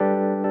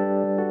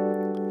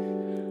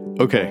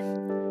Okay,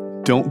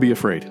 don't be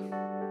afraid.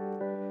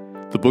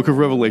 The book of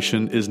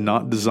Revelation is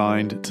not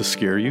designed to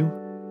scare you.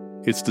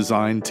 It's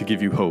designed to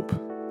give you hope.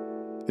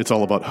 It's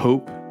all about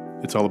hope.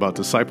 It's all about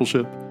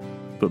discipleship.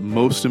 But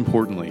most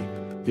importantly,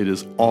 it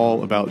is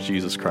all about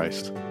Jesus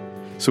Christ.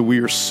 So we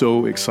are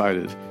so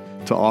excited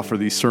to offer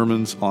these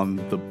sermons on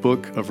the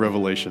book of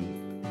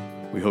Revelation.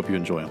 We hope you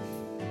enjoy them.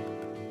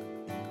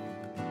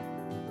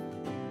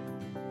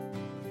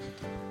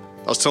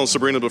 I was telling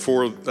Sabrina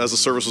before, as the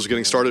service was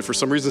getting started, for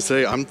some reason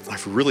today, I'm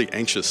really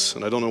anxious,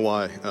 and I don't know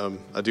why.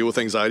 I deal with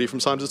anxiety from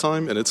time to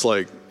time, and it's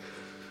like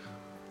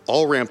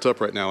all ramped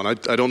up right now, and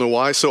I don't know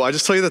why. So I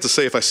just tell you that to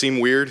say if I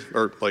seem weird,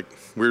 or like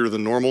weirder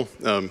than normal,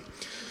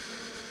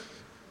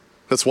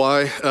 that's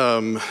why.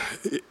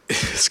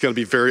 It's going to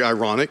be very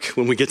ironic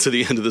when we get to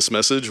the end of this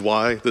message,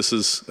 why this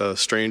is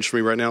strange for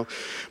me right now.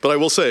 But I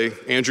will say,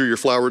 Andrew, your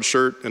flowered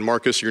shirt, and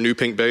Marcus, your new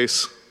pink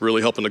bass,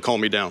 really helping to calm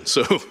me down.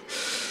 So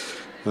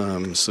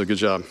good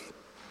job.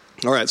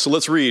 All right, so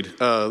let's read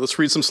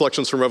some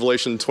selections from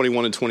Revelation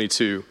 21 and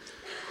 22.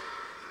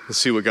 Let's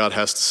see what God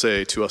has to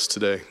say to us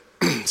today.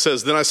 It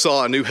says, "Then I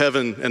saw a new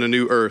heaven and a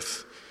new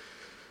earth.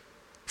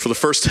 For the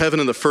first heaven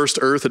and the first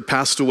earth had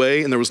passed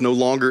away, and there was no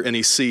longer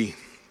any sea.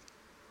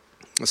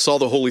 I saw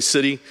the holy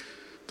city,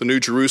 the new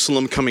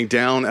Jerusalem, coming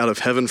down out of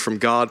heaven from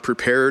God,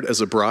 prepared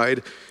as a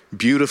bride,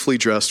 beautifully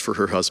dressed for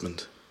her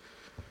husband.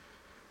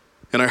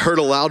 And I heard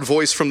a loud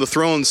voice from the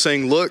throne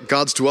saying, 'Look,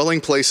 God's dwelling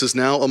place is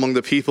now among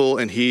the people,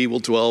 and he will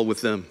dwell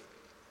with them.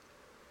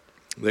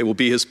 They will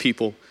be his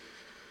people.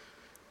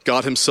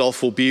 God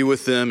himself will be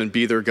with them and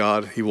be their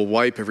God. He will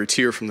wipe every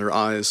tear from their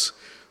eyes.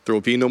 There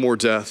will be no more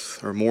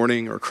death or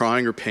mourning or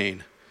crying or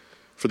pain,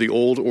 for the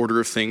old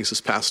order of things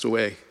has passed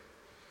away.'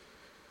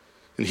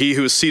 And he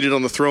who is seated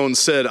on the throne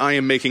said, 'I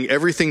am making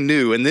everything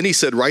new.' And then he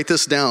said, 'Write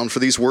this down, for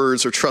these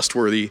words are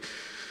trustworthy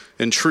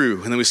and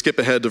true.' And then we skip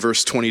ahead to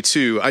verse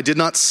 22. 'I did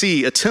not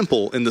see a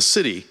temple in the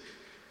city,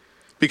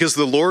 because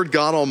the Lord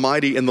God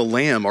Almighty and the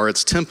Lamb are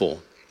its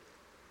temple.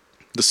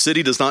 The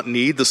city does not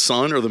need the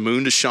sun or the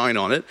moon to shine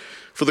on it,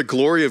 for the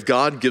glory of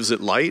God gives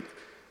it light,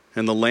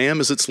 and the Lamb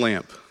is its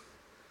lamp.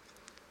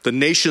 The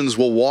nations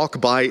will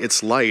walk by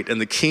its light, and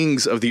the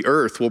kings of the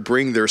earth will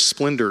bring their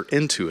splendor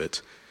into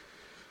it.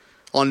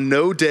 On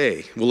no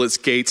day will its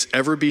gates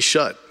ever be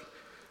shut,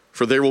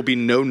 for there will be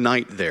no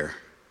night there.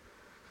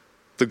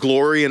 The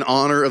glory and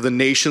honor of the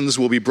nations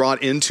will be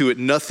brought into it.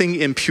 Nothing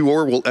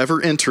impure will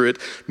ever enter it,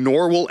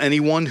 nor will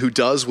anyone who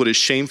does what is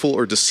shameful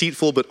or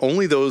deceitful, but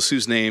only those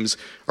whose names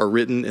are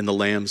written in the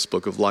Lamb's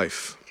book of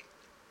life.'"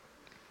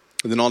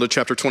 And then on to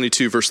chapter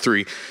 22, verse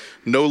 3.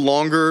 "No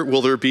longer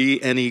will there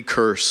be any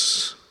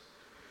curse.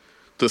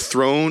 The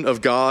throne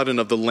of God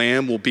and of the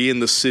Lamb will be in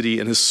the city,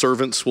 and his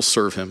servants will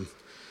serve him.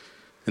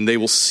 And they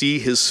will see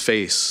his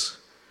face,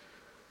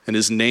 and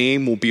his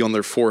name will be on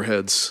their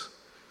foreheads.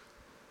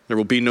 There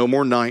will be no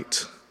more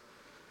night.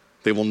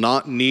 They will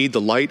not need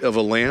the light of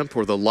a lamp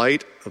or the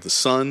light of the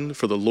sun,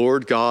 for the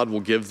Lord God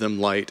will give them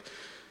light,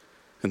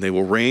 and they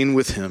will reign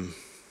with him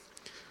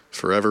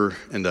forever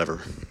and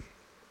ever."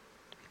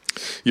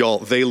 Y'all,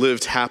 "they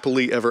lived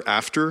happily ever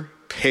after"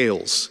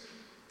 pales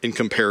in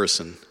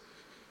comparison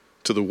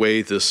to the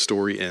way this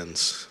story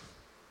ends.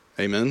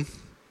 Amen?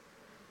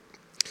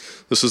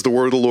 This is the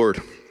word of the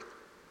Lord.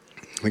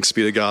 Thanks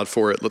be to God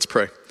for it. Let's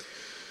pray.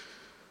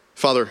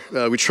 Father,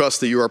 we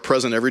trust that you are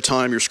present every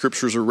time your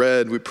scriptures are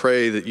read. We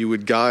pray that you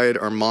would guide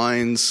our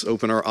minds,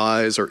 open our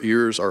eyes, our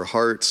ears, our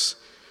hearts.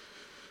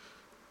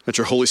 That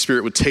your Holy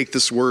Spirit would take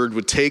this word,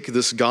 would take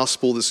this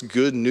gospel, this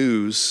good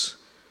news,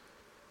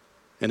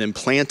 and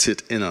implant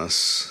it in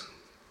us.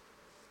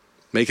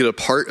 Make it a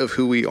part of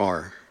who we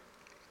are,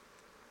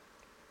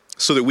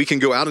 so that we can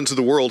go out into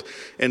the world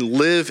and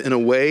live in a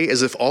way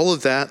as if all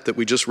of that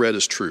we just read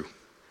is true.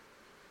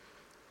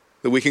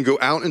 That we can go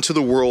out into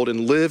the world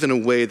and live in a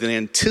way that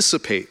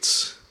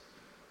anticipates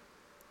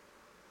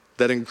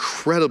that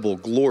incredible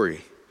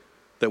glory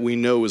that we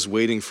know is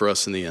waiting for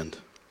us in the end.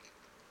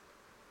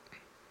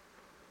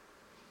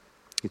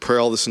 We pray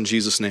all this in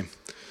Jesus' name.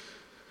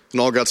 And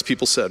all God's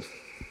people said,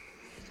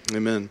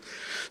 amen.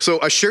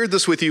 So I shared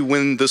this with you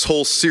when this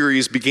whole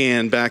series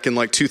began back in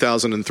like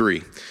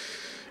 2003.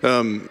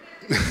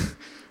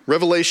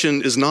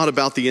 Revelation is not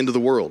about the end of the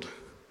world.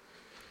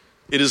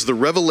 It is the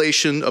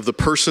revelation of the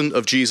person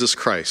of Jesus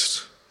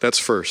Christ. That's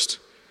first.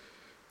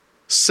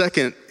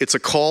 Second, it's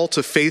a call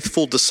to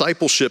faithful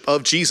discipleship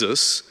of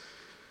Jesus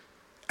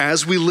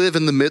as we live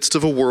in the midst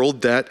of a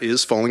world that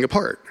is falling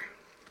apart.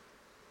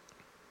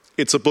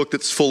 It's a book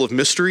that's full of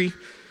mystery.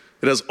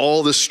 It has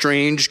all this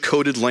strange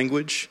coded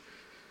language,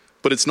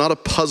 but it's not a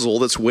puzzle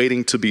that's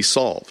waiting to be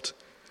solved.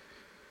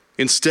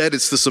 Instead,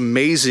 it's this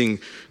amazing,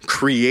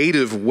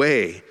 creative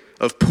way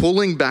of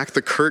pulling back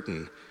the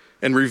curtain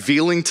and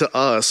revealing to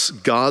us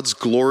God's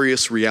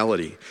glorious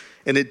reality.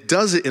 And it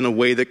does it in a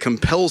way that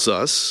compels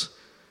us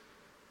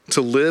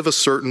to live a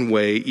certain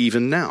way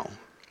even now.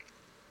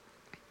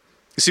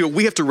 You see, what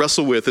we have to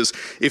wrestle with is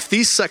if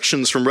these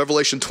sections from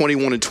Revelation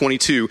 21 and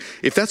 22,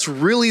 if that's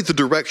really the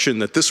direction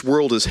that this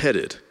world is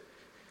headed,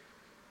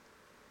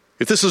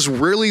 if this is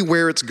really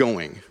where it's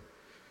going,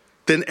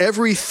 then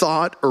every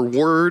thought or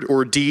word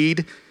or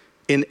deed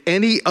in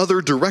any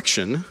other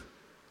direction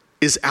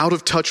is out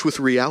of touch with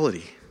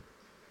reality.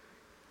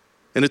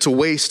 And it's a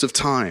waste of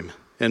time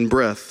and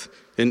breath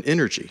and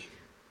energy.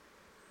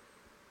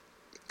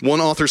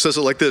 One author says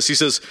it like this. He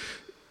says,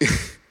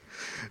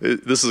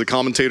 this is a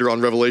commentator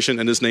on Revelation,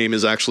 and his name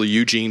is actually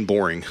Eugene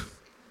Boring.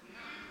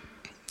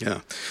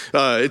 Yeah.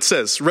 It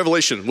says,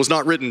 Revelation was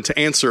not written to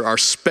answer our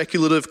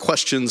speculative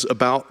questions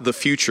about the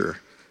future.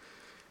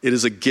 It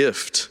is a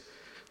gift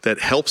that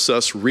helps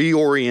us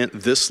reorient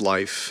this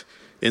life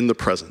in the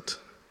present.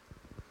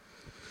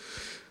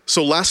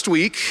 So last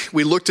week,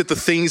 we looked at the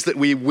things that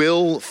we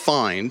will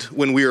find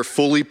when we are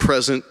fully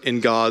present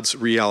in God's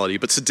reality.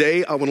 But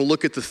today, I want to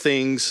look at the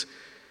things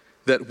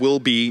that will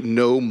be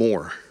no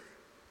more.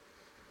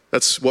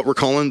 That's what we're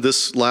calling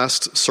this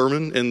last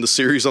sermon in the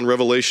series on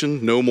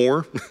Revelation, No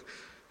More.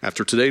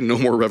 After today, no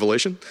more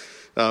Revelation.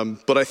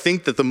 But I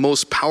think that the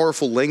most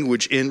powerful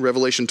language in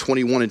Revelation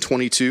 21 and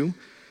 22,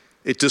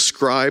 it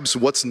describes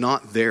what's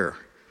not there.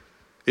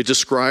 It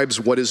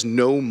describes what is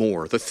no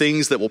more, the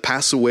things that will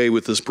pass away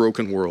with this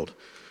broken world.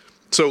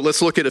 So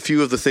let's look at a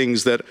few of the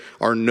things that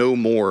are no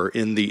more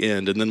in the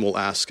end, and then we'll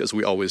ask, as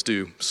we always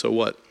do, so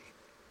what?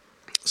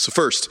 So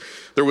first,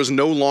 there was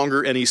no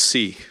longer any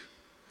sea.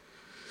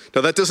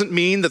 Now, that doesn't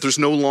mean that there's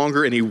no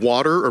longer any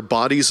water or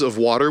bodies of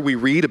water. We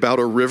read about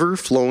a river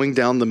flowing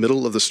down the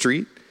middle of the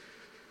street.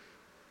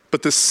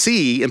 But the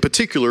sea, in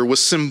particular,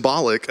 was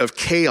symbolic of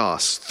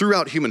chaos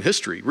throughout human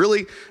history.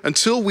 Really,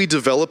 until we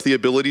develop the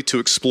ability to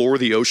explore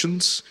the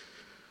oceans,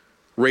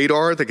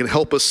 radar that can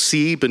help us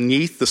see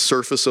beneath the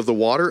surface of the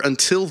water,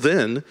 until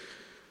then,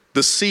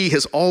 the sea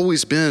has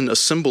always been a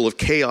symbol of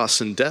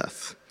chaos and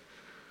death.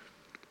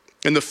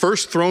 In the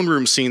first throne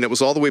room scene that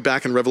was all the way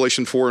back in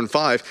Revelation 4 and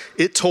 5,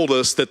 it told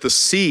us that the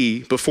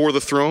sea before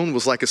the throne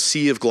was like a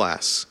sea of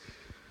glass.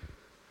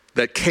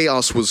 That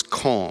chaos was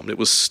calm, it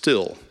was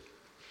still.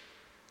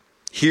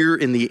 Here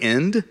in the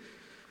end,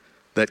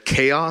 that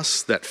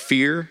chaos, that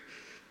fear,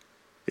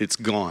 it's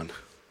gone.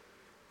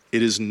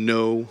 It is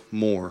no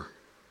more.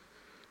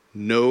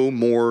 No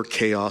more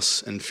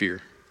chaos and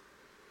fear.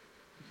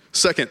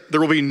 Second, there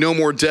will be no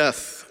more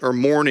death or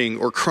mourning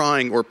or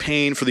crying or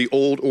pain, for the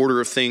old order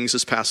of things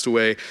has passed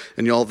away.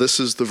 And y'all, this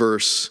is the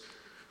verse.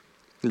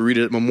 We read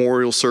it at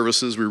memorial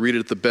services. We read it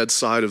at the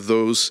bedside of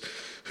those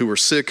who are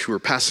sick, who are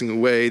passing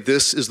away.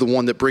 This is the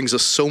one that brings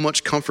us so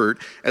much comfort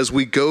as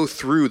we go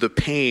through the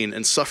pain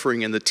and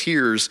suffering and the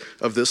tears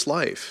of this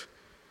life.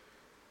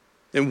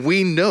 And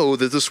we know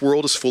that this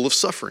world is full of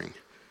suffering.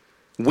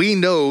 We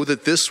know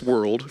that this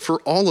world, for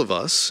all of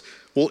us,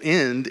 will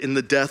end in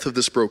the death of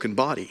this broken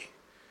body.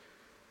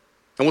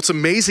 And what's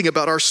amazing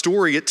about our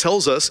story, it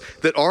tells us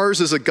that ours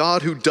is a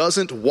God who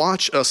doesn't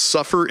watch us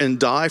suffer and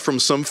die from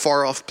some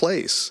far off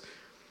place.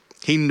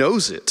 He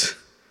knows it.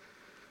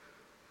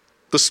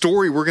 The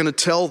story we're going to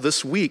tell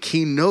this week,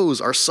 he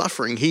knows our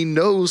suffering. He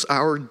knows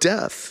our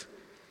death.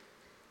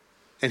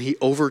 And he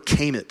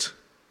overcame it.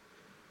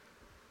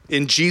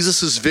 In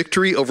Jesus'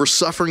 victory over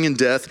suffering and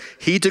death,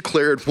 he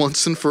declared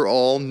once and for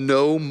all,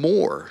 no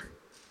more.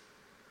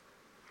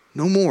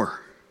 No more.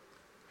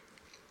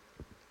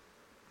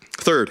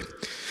 Third,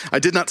 I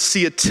did not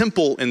see a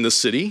temple in the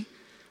city,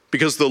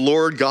 because the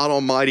Lord God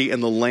Almighty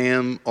and the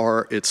Lamb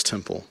are its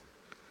temple.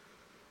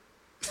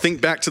 Think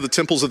back to the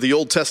temples of the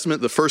Old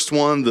Testament, the first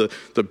one,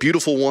 the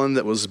beautiful one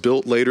that was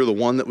built later, the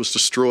one that was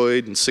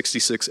destroyed in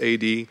 66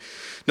 AD.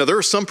 Now, there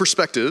are some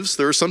perspectives,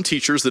 there are some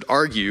teachers that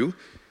argue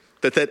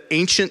that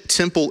ancient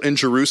temple in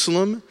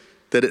Jerusalem,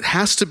 that it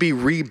has to be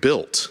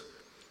rebuilt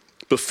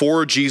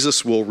before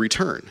Jesus will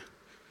return.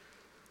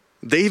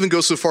 They even go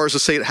so far as to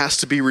say it has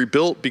to be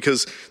rebuilt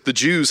because the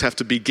Jews have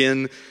to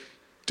begin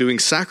doing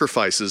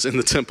sacrifices in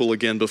the temple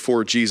again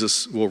before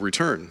Jesus will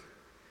return.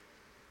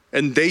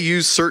 And they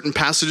use certain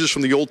passages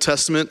from the Old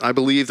Testament. I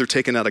believe they're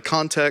taken out of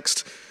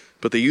context,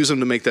 but they use them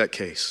to make that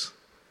case.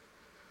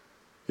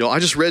 You know, I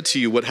just read to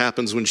you what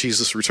happens when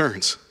Jesus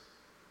returns.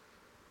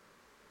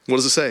 What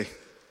does it say?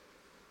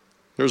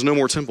 There's no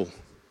more temple.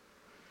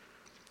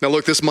 Now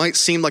look, this might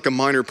seem like a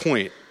minor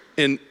point,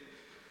 and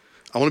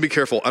I want to be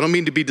careful. I don't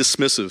mean to be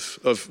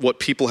dismissive of what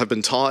people have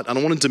been taught. I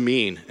don't want to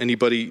demean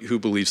anybody who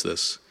believes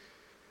this.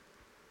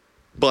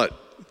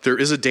 But there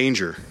is a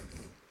danger,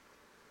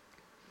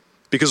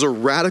 because a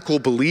radical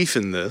belief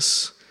in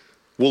this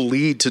will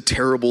lead to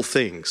terrible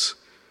things.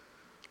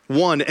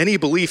 One, any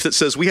belief that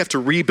says we have to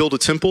rebuild a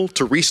temple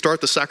to restart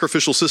the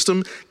sacrificial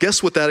system,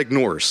 guess what that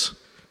ignores?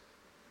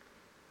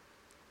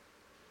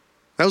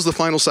 That was the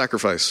final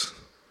sacrifice.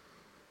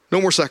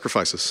 No more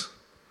sacrifices.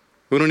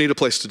 We don't need a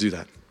place to do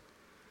that.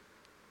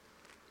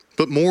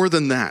 But more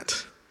than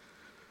that,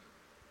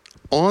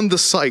 on the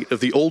site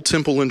of the old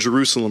temple in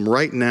Jerusalem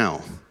right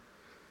now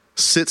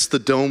sits the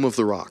Dome of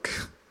the Rock,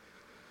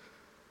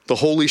 the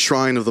holy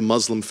shrine of the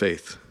Muslim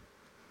faith.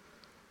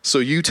 So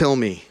you tell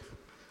me,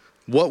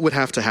 what would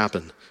have to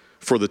happen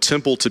for the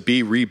temple to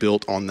be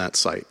rebuilt on that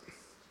site?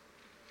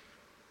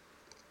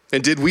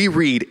 And did we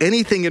read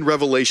anything in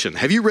Revelation?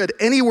 Have you read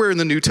anywhere in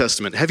the New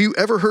Testament? Have you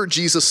ever heard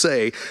Jesus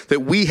say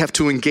that we have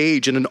to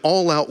engage in an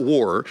all-out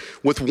war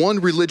with one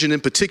religion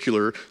in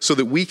particular so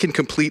that we can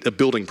complete a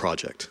building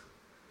project?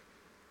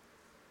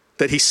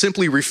 That he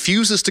simply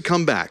refuses to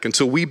come back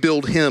until we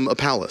build him a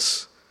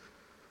palace.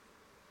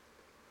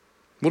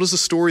 What is the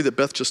story that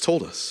Beth just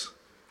told us?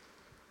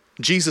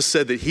 Jesus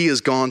said that he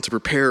has gone to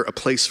prepare a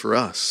place for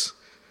us.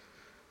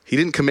 He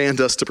didn't command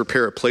us to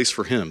prepare a place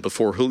for him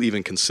before he'll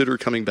even consider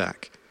coming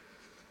back.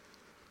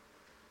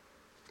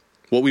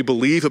 What we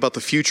believe about the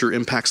future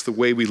impacts the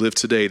way we live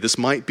today. This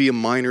might be a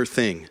minor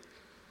thing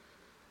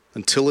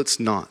until it's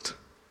not.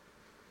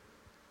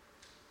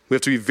 We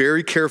have to be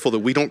very careful that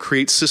we don't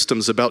create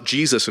systems about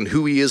Jesus and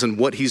who he is and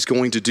what he's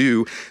going to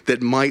do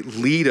that might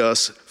lead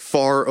us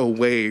far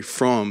away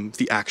from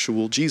the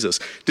actual Jesus.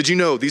 Did you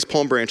know these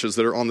palm branches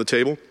that are on the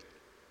table?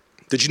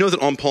 Did you know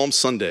that on Palm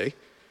Sunday,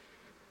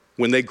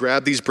 when they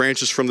grabbed these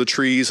branches from the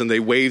trees and they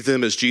waved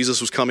them as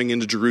Jesus was coming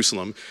into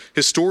Jerusalem,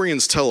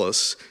 historians tell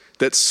us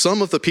that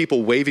some of the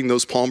people waving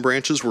those palm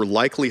branches were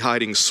likely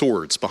hiding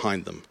swords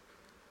behind them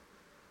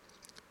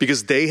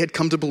because they had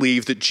come to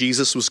believe that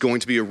Jesus was going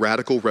to be a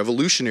radical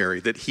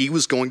revolutionary, that he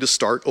was going to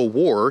start a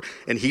war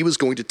and he was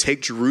going to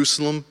take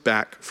Jerusalem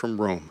back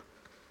from Rome.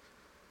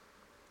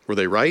 Were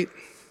they right?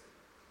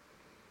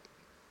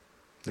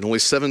 In only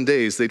 7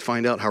 days, they'd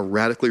find out how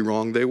radically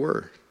wrong they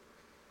were.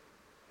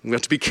 We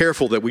have to be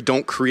careful that we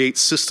don't create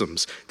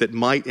systems that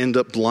might end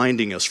up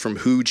blinding us from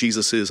who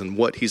Jesus is and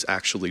what he's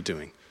actually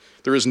doing.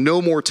 There is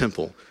no more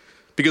temple,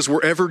 because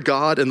wherever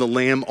God and the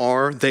Lamb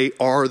are, they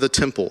are the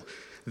temple.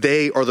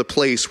 They are the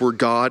place where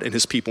God and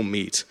his people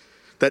meet.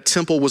 That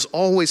temple was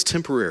always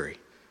temporary.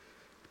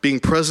 Being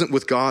present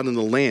with God and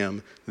the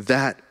Lamb,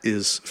 that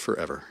is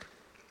forever.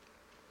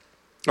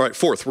 All right,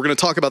 fourth, we're going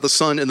to talk about the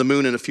sun and the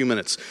moon in a few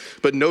minutes.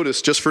 But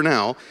notice, just for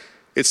now,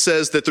 it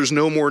says that there's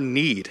no more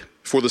need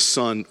for the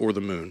sun or the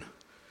moon,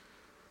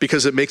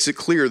 because it makes it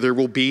clear there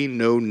will be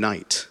no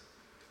night.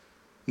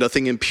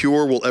 Nothing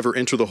impure will ever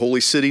enter the holy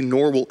city,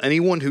 nor will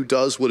anyone who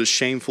does what is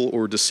shameful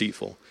or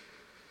deceitful.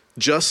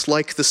 Just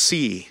like the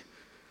sea,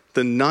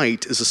 the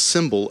night is a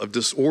symbol of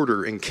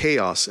disorder and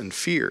chaos and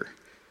fear.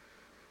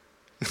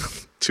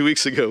 2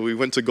 weeks ago, we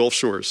went to Gulf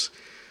Shores.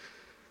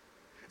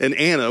 And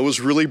Anna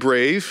was really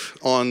brave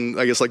on,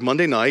 like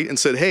Monday night and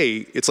said,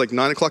 hey, it's like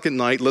 9 o'clock at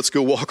night. Let's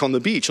go walk on the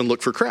beach and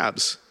look for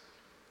crabs.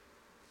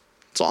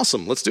 It's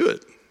awesome. Let's do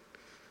it.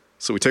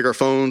 So we take our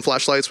phone,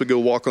 flashlights, we go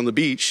walk on the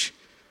beach.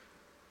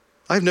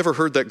 I've never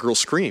heard that girl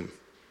scream.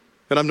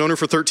 And I've known her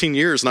for 13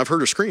 years and I've heard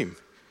her scream.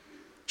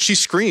 She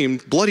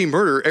screamed bloody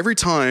murder every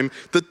time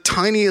the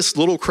tiniest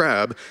little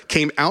crab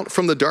came out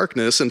from the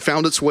darkness and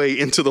found its way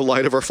into the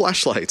light of our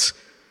flashlights.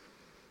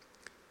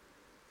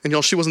 And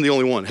y'all, she wasn't the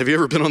only one. Have you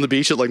ever been on the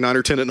beach at like 9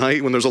 or 10 at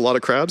night when there's a lot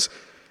of crabs?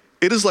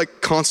 It is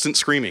like constant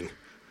screaming.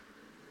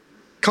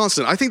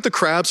 Constant. I think the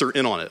crabs are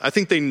in on it. I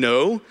think they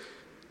know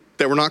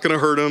that we're not going to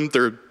hurt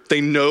them.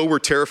 They know we're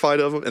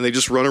terrified of them, and they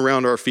just run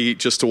around our feet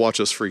just to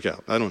watch us freak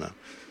out. I don't know.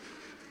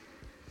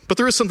 But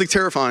there is something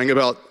terrifying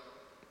about,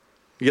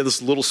 you have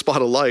this little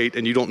spot of light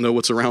and you don't know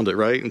what's around it,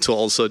 right? Until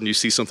all of a sudden you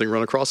see something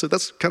run across it.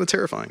 That's kind of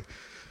terrifying.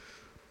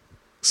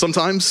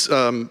 Sometimes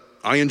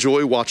I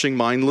enjoy watching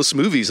mindless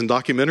movies and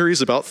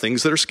documentaries about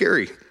things that are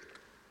scary.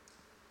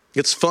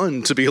 It's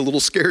fun to be a little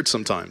scared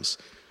sometimes.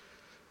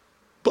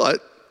 But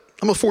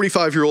I'm a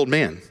 45-year-old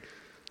man.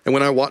 And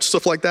when I watch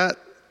stuff like that,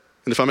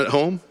 and if I'm at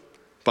home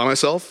by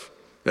myself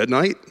at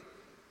night,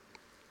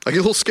 I get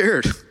a little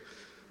scared.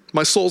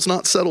 My soul's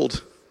not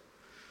settled.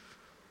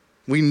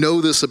 We know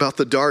this about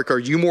the dark. Are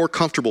you more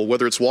comfortable,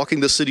 whether it's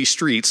walking the city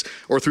streets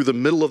or through the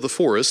middle of the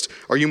forest,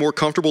 are you more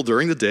comfortable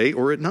during the day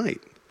or at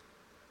night?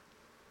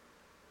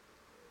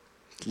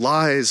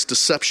 Lies,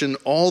 deception,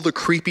 all the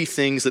creepy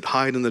things that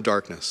hide in the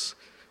darkness.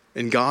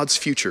 In God's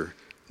future,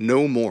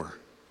 no more.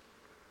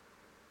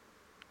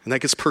 And that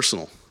gets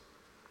personal.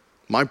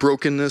 My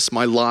brokenness,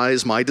 my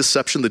lies, my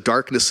deception, the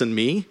darkness in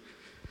me,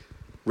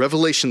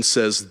 Revelation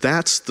says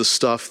that's the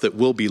stuff that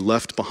will be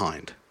left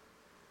behind.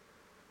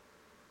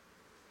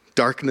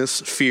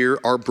 Darkness, fear,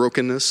 our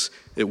brokenness,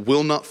 it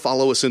will not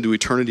follow us into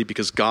eternity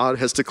because God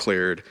has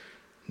declared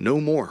no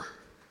more.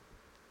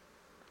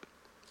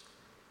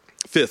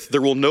 Fifth,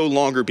 there will no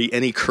longer be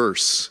any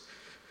curse.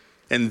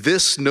 And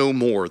this no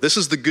more. This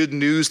is the good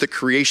news that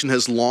creation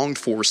has longed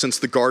for since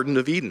the Garden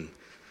of Eden.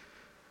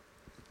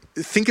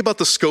 Think about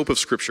the scope of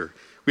Scripture.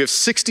 We have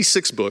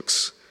 66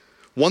 books,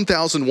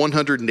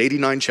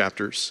 1,189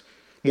 chapters,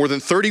 more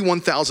than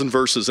 31,000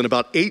 verses, and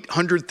about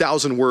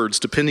 800,000 words,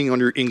 depending on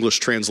your English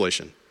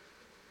translation.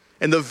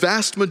 And the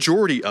vast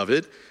majority of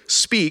it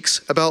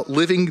speaks about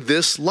living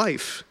this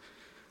life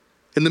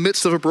in the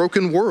midst of a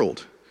broken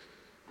world.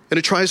 And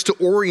it tries to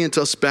orient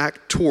us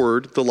back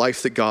toward the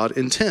life that God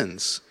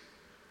intends.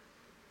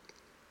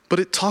 But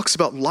it talks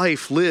about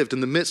life lived in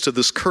the midst of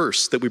this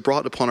curse that we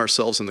brought upon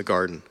ourselves in the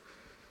garden.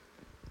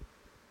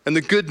 And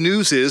the good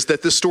news is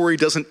that this story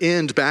doesn't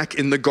end back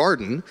in the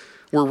garden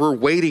where we're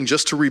waiting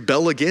just to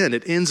rebel again.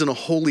 It ends in a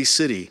holy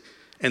city,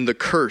 and the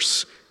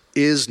curse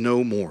is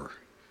no more.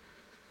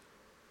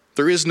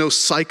 There is no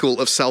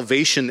cycle of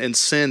salvation and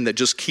sin that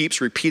just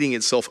keeps repeating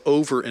itself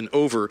over and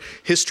over.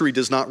 History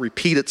does not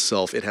repeat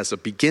itself. It has a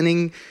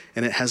beginning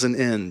and it has an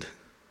end.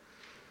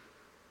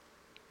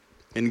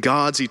 In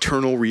God's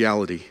eternal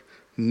reality,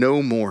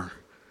 no more.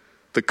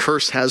 The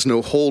curse has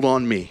no hold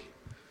on me.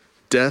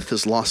 Death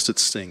has lost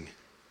its sting.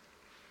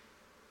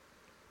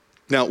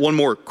 Now, one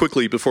more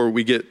quickly before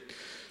we get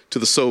to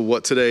the so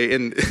what today.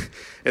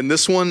 And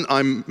this one,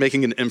 I'm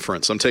making an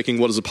inference. I'm taking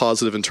what is a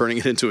positive and turning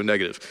it into a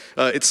negative.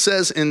 It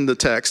says in the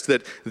text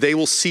that they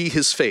will see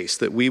his face,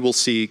 that we will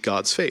see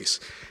God's face.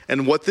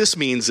 And what this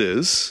means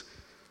is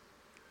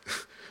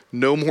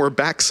no more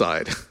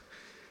backside.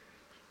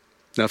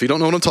 Now, if you don't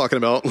know what I'm talking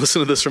about, listen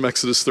to this from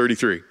Exodus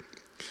 33.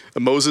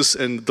 Moses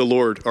and the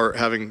Lord are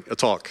having a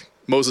talk.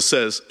 Moses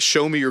says,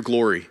 "Show me your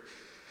glory."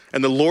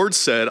 And the Lord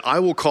said, "I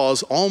will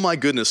cause all my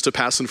goodness to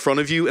pass in front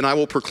of you, and I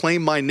will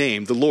proclaim my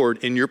name, the Lord,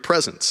 in your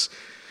presence."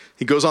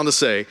 He goes on to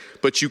say,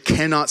 "But you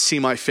cannot see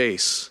my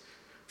face,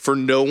 for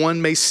no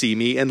one may see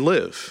me and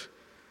live."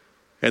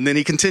 And then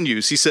he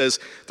continues. He says,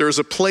 "There is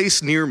a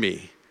place near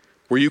me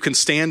where you can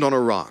stand on a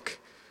rock.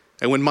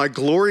 And when my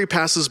glory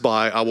passes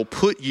by, I will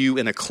put you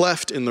in a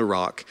cleft in the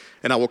rock,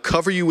 and I will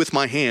cover you with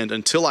my hand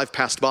until I've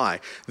passed by.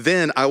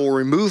 Then I will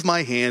remove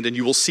my hand, and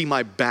you will see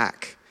my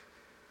back.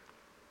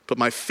 But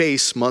my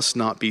face must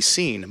not be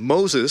seen."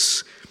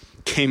 Moses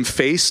came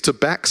face to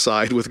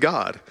backside with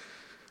God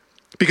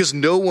because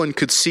no one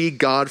could see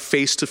God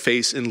face to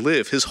face and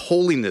live. His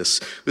holiness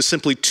was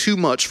simply too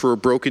much for a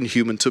broken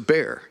human to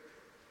bear.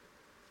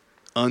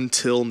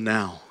 Until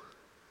now.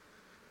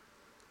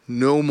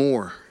 No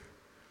more.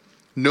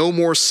 No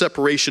more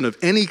separation of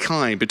any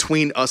kind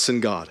between us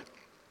and God.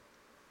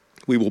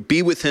 We will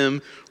be with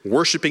him,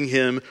 worshiping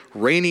him,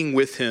 reigning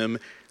with him,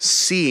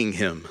 seeing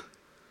him,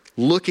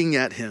 looking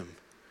at him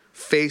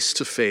face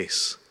to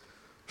face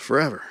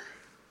forever.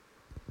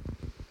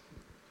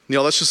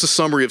 That's just a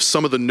summary of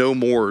some of the no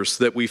mores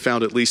that we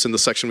found, at least in the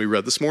section we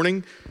read this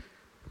morning.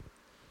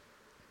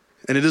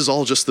 And it is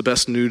all just the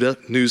best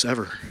news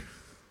ever.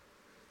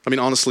 I mean,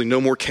 honestly,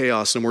 no more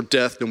chaos, no more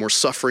death, no more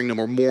suffering, no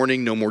more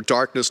mourning, no more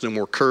darkness, no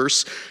more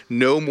curse,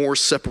 no more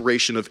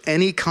separation of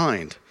any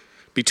kind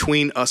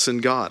between us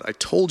and God. I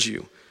told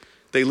you,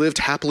 they lived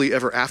happily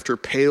ever after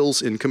pales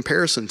in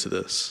comparison to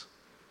this.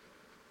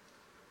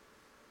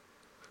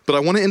 But I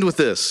want to end with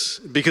this,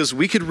 because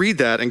we could read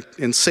that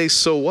and say,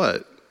 so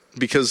what?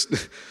 Because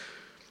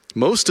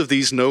most of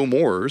these no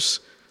mores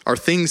are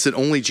things that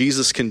only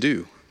Jesus can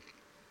do.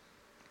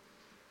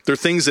 They're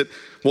things that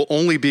will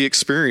only be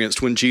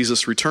experienced when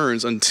Jesus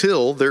returns.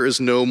 Until there is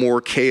no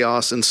more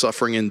chaos and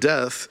suffering and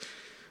death,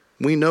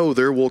 we know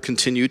there will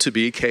continue to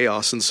be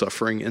chaos and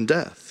suffering and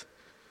death.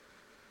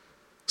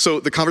 So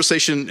the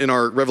conversation in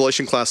our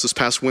Revelation class this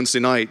past Wednesday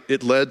night,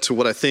 it led to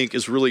what I think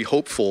is really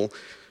hopeful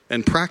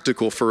and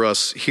practical for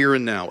us here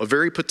and now, a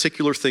very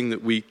particular thing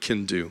that we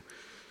can do.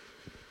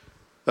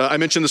 I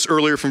mentioned this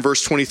earlier from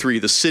verse 23.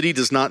 The city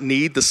does not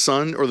need the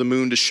sun or the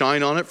moon to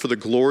shine on it, for the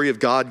glory of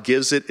God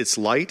gives it its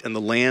light, and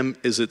the Lamb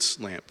is its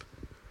lamp.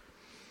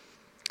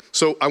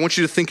 So I want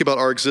you to think about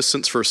our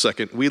existence for a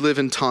second. We live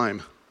in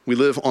time. We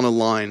live on a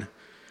line.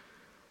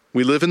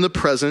 We live in the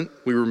present.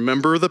 We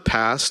remember the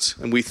past,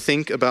 and we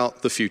think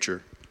about the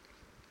future.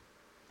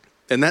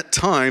 And that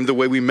time, the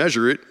way we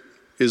measure it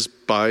is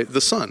by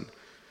the sun.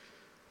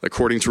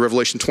 According to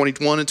Revelation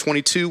 21 and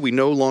 22, we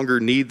no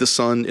longer need the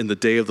sun in the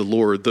day of the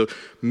Lord. The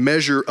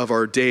measure of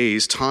our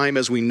days, time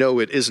as we know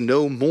it, is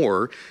no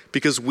more,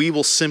 because we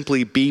will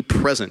simply be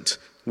present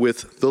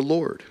with the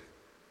Lord.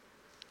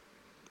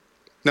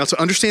 Now, to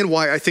understand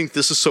why I think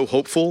this is so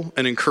hopeful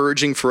and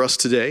encouraging for us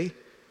today,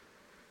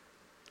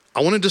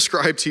 I want to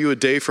describe to you a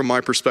day from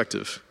my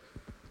perspective.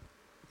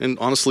 And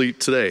honestly,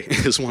 today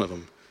is one of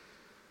them.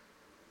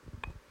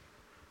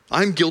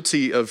 I'm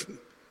guilty of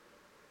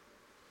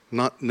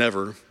not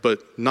never,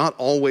 but not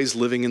always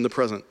living in the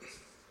present.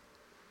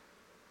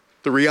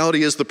 The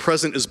reality is the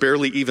present is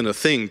barely even a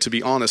thing, to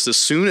be honest. As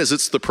soon as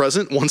it's the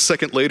present, 1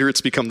 second later,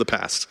 it's become the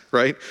past,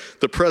 right?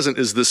 The present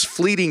is this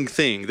fleeting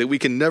thing that we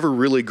can never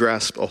really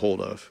grasp a hold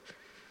of.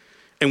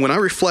 And when I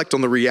reflect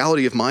on the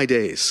reality of my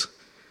days,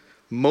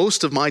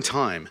 most of my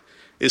time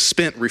is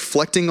spent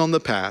reflecting on the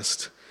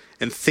past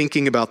and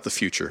thinking about the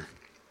future.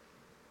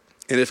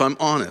 And if I'm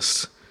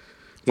honest,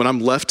 when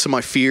I'm left to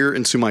my fear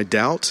and to my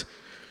doubt,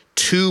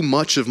 too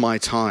much of my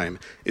time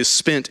is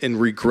spent in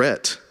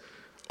regret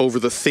over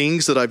the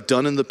things that I've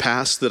done in the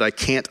past that I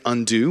can't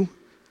undo,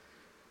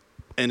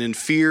 and in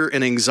fear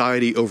and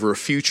anxiety over a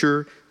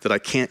future that I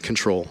can't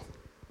control.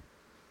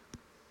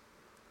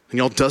 And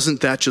y'all,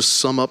 doesn't that just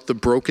sum up the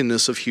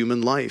brokenness of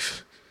human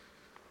life?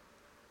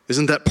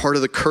 Isn't that part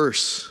of the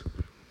curse?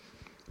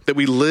 That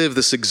we live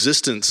this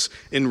existence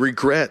in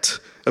regret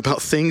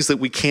about things that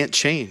we can't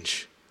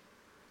change,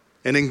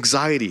 and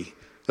anxiety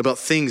about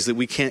things that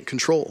we can't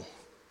control.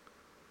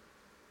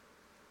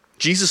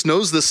 Jesus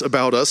knows this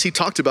about us. He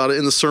talked about it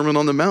in the Sermon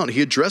on the Mount.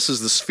 He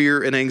addresses this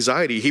fear and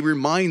anxiety. He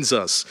reminds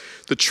us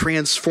the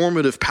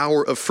transformative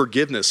power of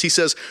forgiveness. He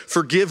says,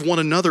 forgive one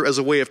another as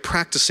a way of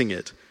practicing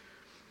it.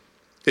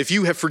 If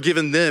you have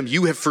forgiven them,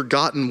 you have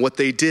forgotten what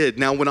they did.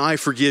 Now, when I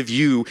forgive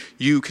you,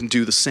 you can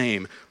do the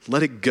same.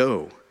 Let it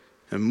go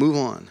and move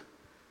on.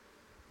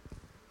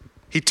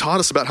 He taught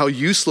us about how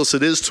useless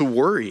it is to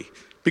worry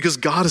because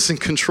God is in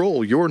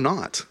control. You're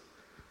not.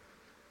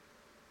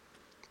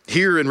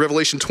 Here in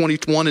Revelation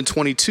 21 and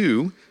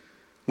 22,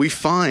 we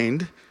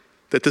find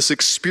that this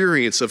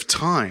experience of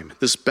time,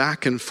 this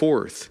back and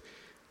forth,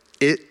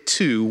 it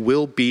too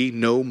will be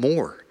no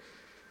more.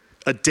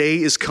 A day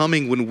is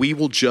coming when we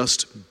will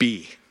just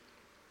be.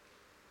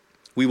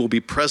 We will be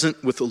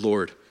present with the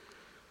Lord.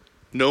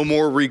 No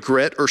more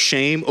regret or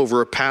shame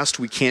over a past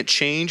we can't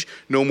change.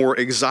 No more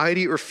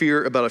anxiety or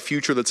fear about a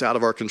future that's out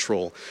of our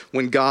control.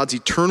 When God's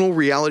eternal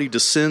reality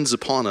descends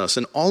upon us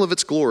in all of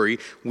its glory,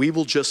 we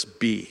will just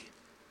be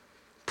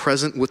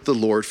present with the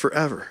Lord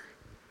forever.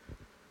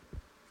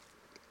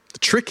 The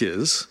trick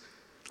is,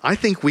 I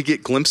think we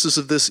get glimpses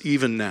of this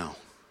even now.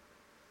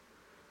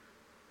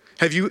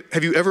 Have you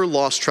ever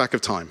lost track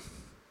of time?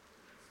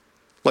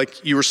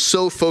 Like you were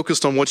so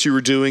focused on what you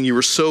were doing, you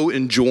were so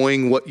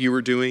enjoying what you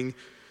were doing,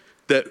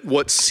 that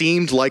what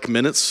seemed like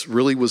minutes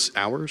really was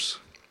hours?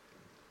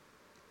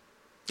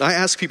 I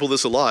ask people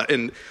this a lot,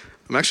 and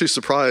I'm actually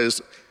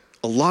surprised.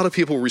 A lot of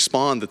people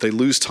respond that they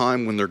lose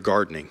time when they're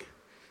gardening,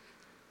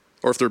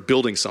 or if they're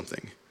building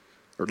something,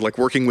 or like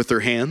working with their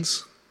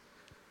hands.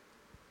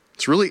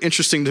 It's really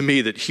interesting to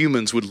me that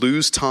humans would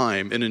lose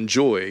time and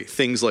enjoy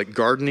things like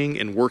gardening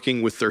and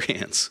working with their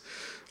hands,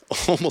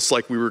 almost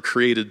like we were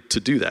created to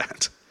do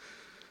that.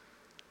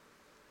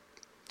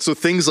 So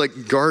things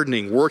like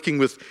gardening, working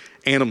with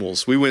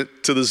animals. We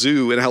went to the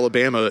zoo in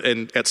Alabama,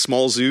 and at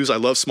small zoos, I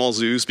love small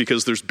zoos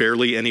because there's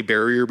barely any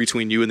barrier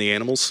between you and the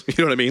animals. You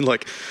know what I mean?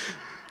 Like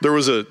there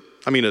was a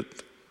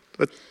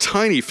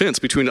tiny fence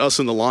between us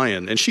and the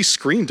lion, and she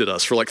screamed at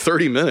us for like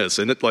 30 minutes,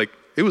 and it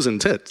was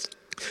intense.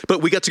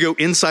 But we got to go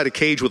inside a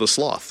cage with a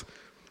sloth.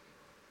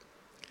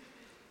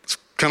 It's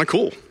kind of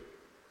cool.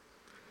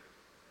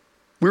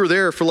 We were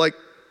there for like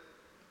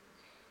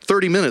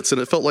 30 minutes, and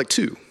it felt like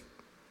 2.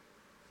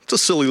 It's a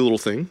silly little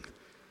thing.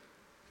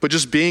 But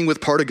just being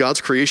with part of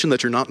God's creation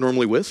that you're not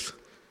normally with,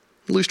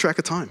 you lose track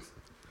of time.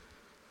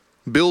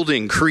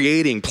 Building,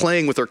 creating,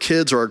 playing with our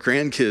kids or our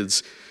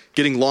grandkids,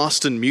 getting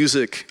lost in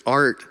music,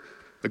 art,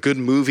 a good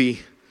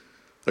movie,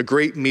 a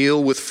great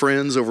meal with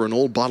friends over an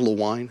old bottle of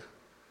wine.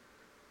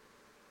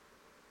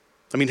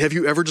 I mean, have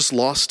you ever just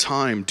lost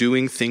time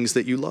doing things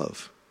that you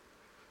love?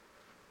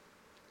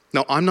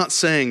 Now, I'm not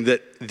saying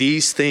that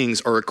these things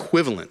are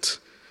equivalent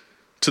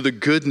to the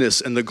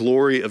goodness and the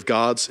glory of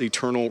God's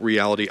eternal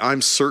reality.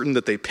 I'm certain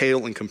that they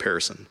pale in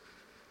comparison.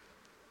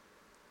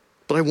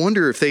 But I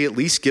wonder if they at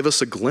least give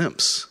us a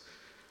glimpse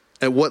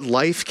at what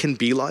life can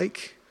be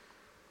like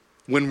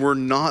when we're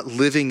not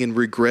living in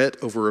regret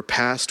over a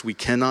past we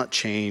cannot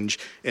change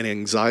and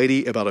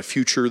anxiety about a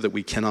future that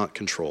we cannot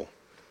control.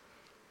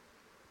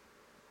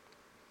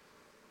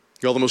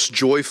 Y'all, the most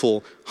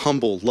joyful,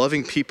 humble,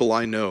 loving people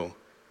I know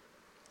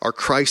are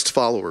Christ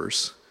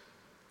followers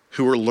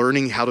who are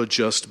learning how to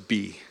just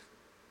be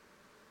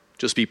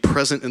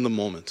present in the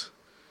moment,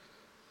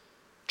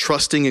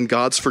 trusting in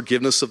God's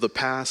forgiveness of the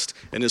past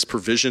and his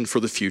provision for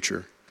the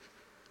future.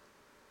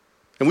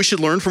 And we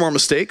should learn from our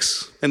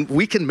mistakes, and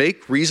we can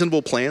make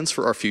reasonable plans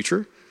for our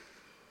future.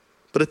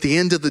 But at the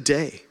end of the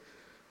day,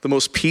 the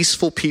most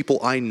peaceful people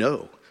I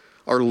know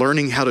are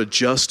learning how to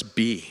just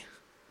be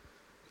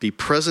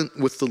present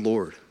with the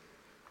Lord.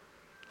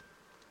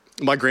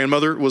 My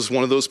grandmother was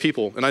one of those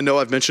people, and I know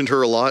I've mentioned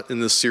her a lot in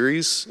this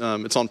series.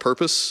 It's on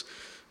purpose.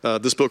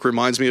 This book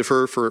reminds me of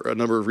her for a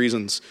number of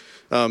reasons.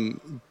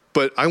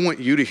 But I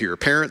want you to hear,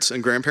 parents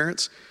and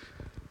grandparents,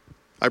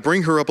 I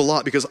bring her up a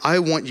lot because I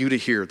want you to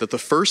hear that the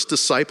first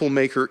disciple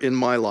maker in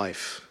my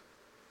life,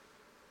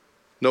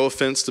 no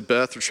offense to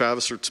Beth or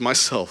Travis or to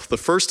myself, the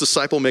first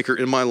disciple maker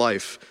in my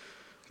life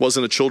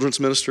wasn't a children's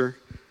minister,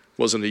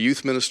 wasn't a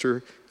youth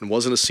minister, and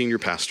wasn't a senior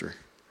pastor.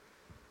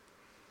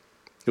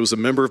 It was a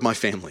member of my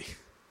family.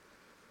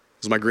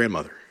 It was my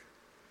grandmother.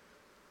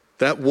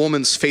 That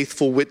woman's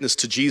faithful witness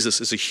to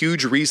Jesus is a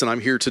huge reason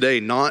I'm here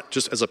today, not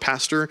just as a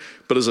pastor,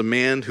 but as a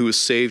man who is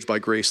saved by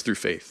grace through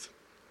faith.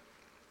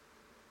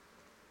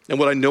 And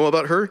what I know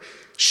about her,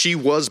 she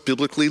was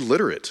biblically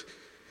literate.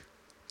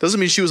 Doesn't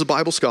mean she was a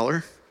Bible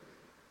scholar.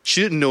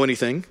 She didn't know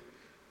anything.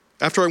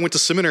 After I went to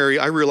seminary,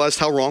 I realized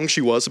how wrong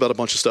she was about a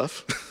bunch of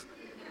stuff.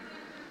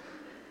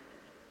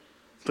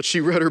 But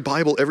she read her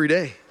Bible every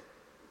day.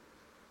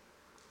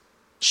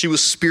 She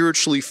was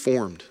spiritually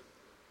formed.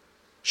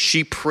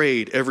 She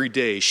prayed every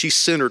day. She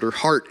centered her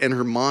heart and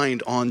her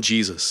mind on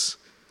Jesus.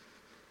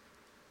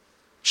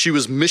 She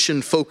was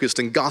mission focused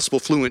and gospel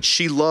fluent.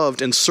 She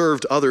loved and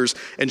served others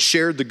and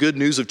shared the good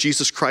news of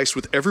Jesus Christ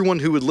with everyone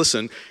who would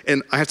listen.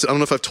 And I don't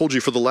know if I've told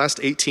you, for the last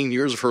 18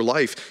 years of her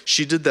life,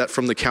 she did that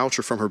from the couch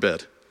or from her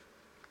bed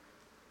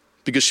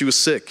because she was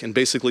sick and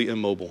basically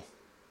immobile.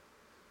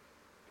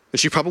 And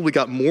she probably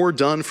got more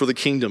done for the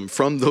kingdom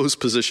from those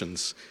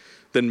positions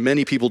than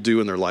many people do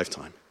in their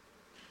lifetime.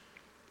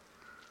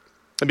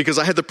 And because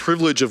I had the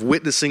privilege of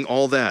witnessing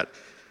all that,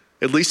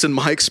 At least in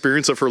my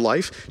experience of her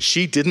life,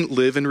 she didn't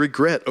live in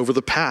regret over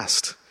the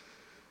past.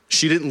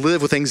 She didn't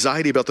live with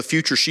anxiety about the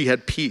future. She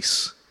had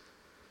peace.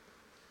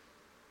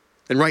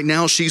 And right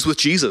now she's with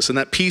Jesus, and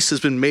that peace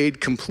has been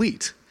made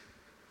complete.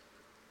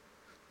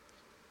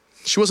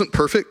 She wasn't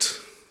perfect,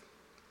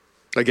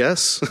 I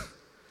guess.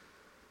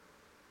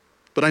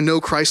 But I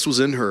know Christ was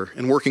in her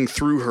and working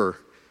through her.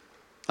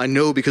 I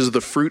know because of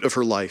the fruit of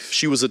her life.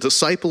 She was a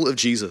disciple of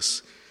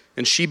Jesus,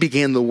 and she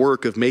began the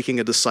work of making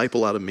a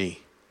disciple out of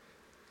me.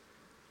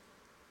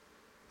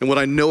 And what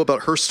I know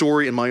about her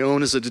story and my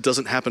own is that it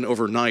doesn't happen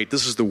overnight.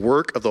 This is the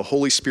work of the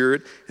Holy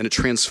Spirit, and it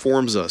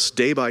transforms us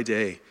day by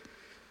day.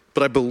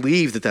 But I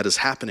believe that that is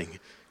happening,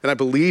 and I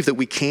believe that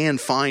we can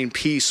find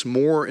peace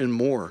more and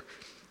more,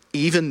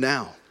 even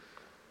now,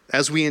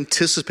 as we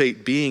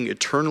anticipate being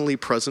eternally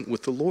present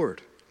with the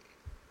Lord.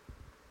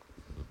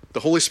 The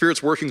Holy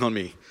Spirit's working on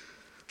me.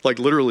 Like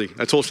literally,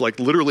 I told you,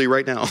 like literally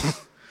right now.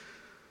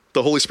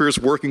 The Holy Spirit's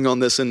working on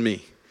this in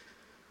me.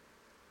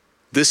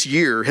 This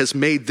year has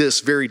made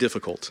this very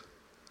difficult.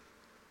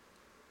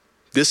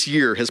 This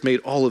year has made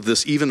all of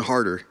this even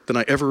harder than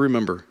I ever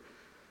remember.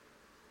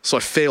 So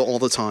I fail all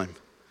the time.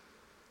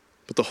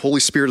 But the Holy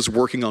Spirit is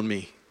working on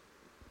me.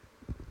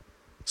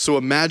 So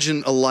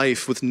imagine a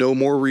life with no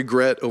more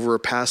regret over a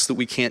past that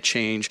we can't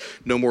change,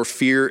 no more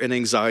fear and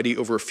anxiety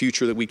over a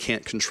future that we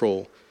can't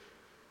control.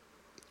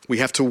 We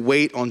have to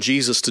wait on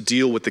Jesus to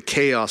deal with the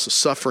chaos of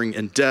suffering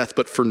and death.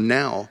 But for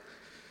now,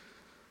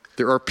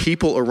 there are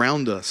people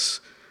around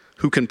us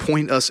who can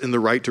point us in the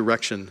right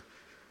direction.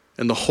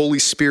 And the Holy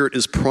Spirit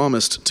is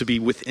promised to be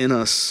within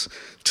us,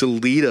 to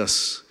lead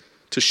us,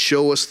 to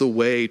show us the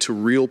way to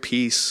real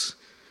peace,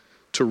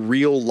 to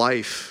real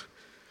life,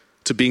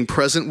 to being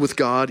present with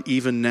God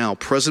even now,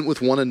 present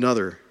with one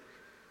another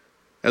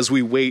as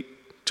we wait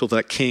till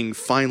that King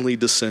finally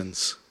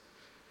descends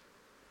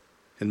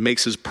and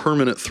makes his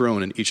permanent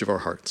throne in each of our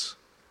hearts.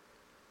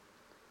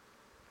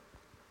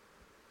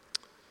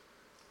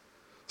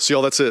 So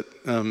y'all, that's it.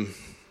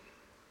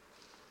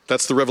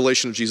 That's the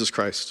revelation of Jesus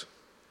Christ.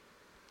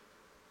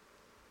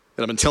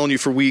 And I've been telling you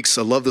for weeks,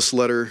 I love this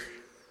letter.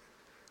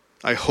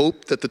 I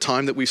hope that the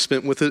time that we've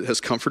spent with it has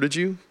comforted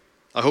you.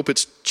 I hope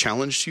it's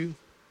challenged you.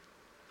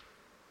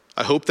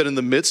 I hope that in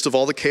the midst of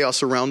all the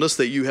chaos around us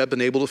that you have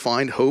been able to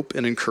find hope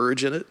and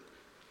encouragement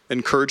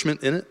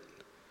in it.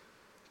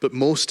 But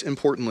most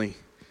importantly,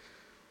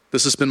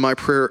 this has been my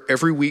prayer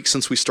every week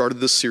since we started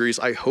this series.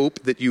 I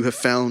hope that you have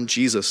found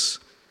Jesus.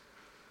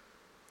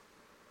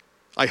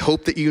 I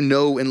hope that you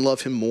know and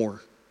love him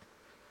more.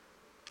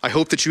 I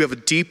hope that you have a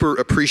deeper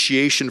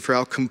appreciation for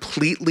how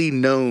completely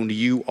known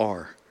you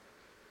are,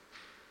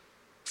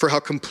 for how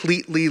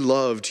completely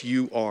loved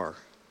you are.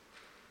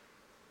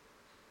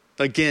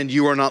 Again,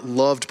 you are not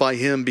loved by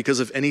him because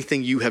of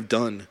anything you have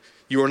done.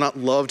 You are not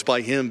loved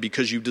by him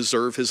because you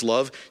deserve his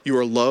love. You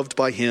are loved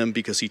by him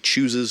because he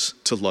chooses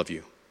to love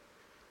you.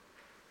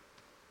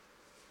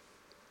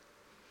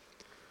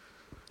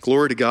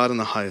 Glory to God in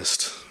the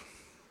highest.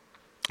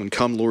 And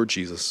come, Lord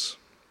Jesus.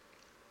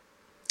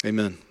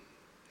 Amen.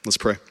 Let's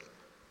pray.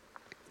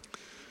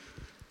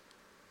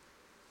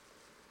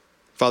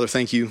 Father,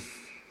 thank you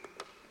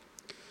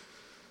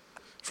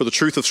for the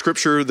truth of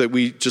Scripture that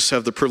we just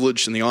have the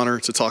privilege and the honor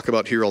to talk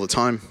about here all the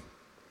time.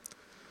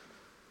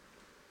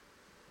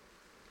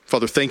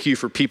 Father, thank you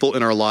for people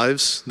in our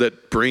lives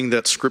that bring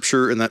that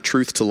Scripture and that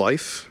truth to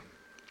life.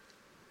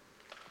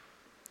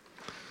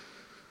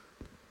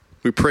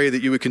 We pray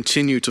that you would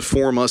continue to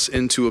form us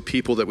into a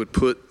people that would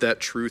put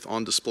that truth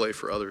on display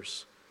for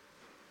others.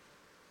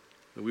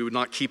 That we would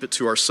not keep it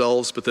to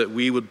ourselves, but that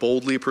we would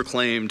boldly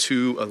proclaim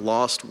to a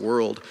lost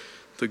world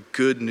the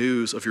good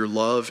news of your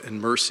love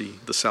and mercy,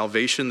 the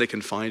salvation they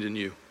can find in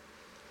you.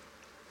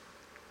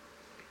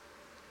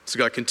 So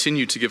God,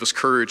 continue to give us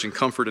courage and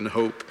comfort and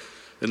hope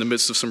in the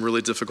midst of some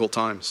really difficult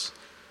times.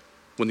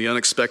 When the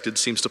unexpected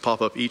seems to pop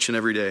up each and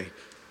every day,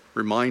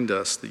 remind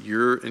us that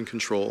you're in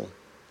control,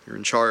 you're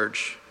in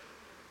charge.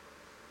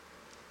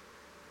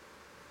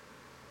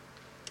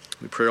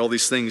 We pray all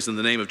these things in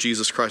the name of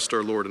Jesus Christ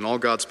our Lord, and all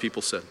God's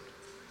people said,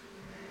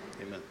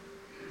 amen.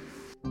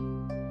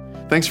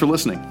 Thanks for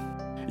listening.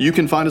 You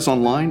can find us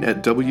online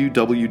at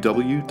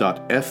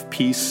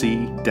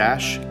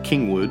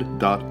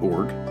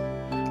www.fpc-kingwood.org.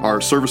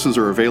 Our services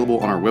are available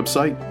on our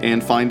website,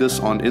 and find us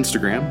on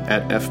Instagram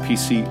at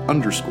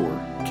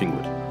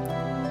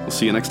FPC_Kingwood. We'll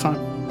see you next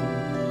time.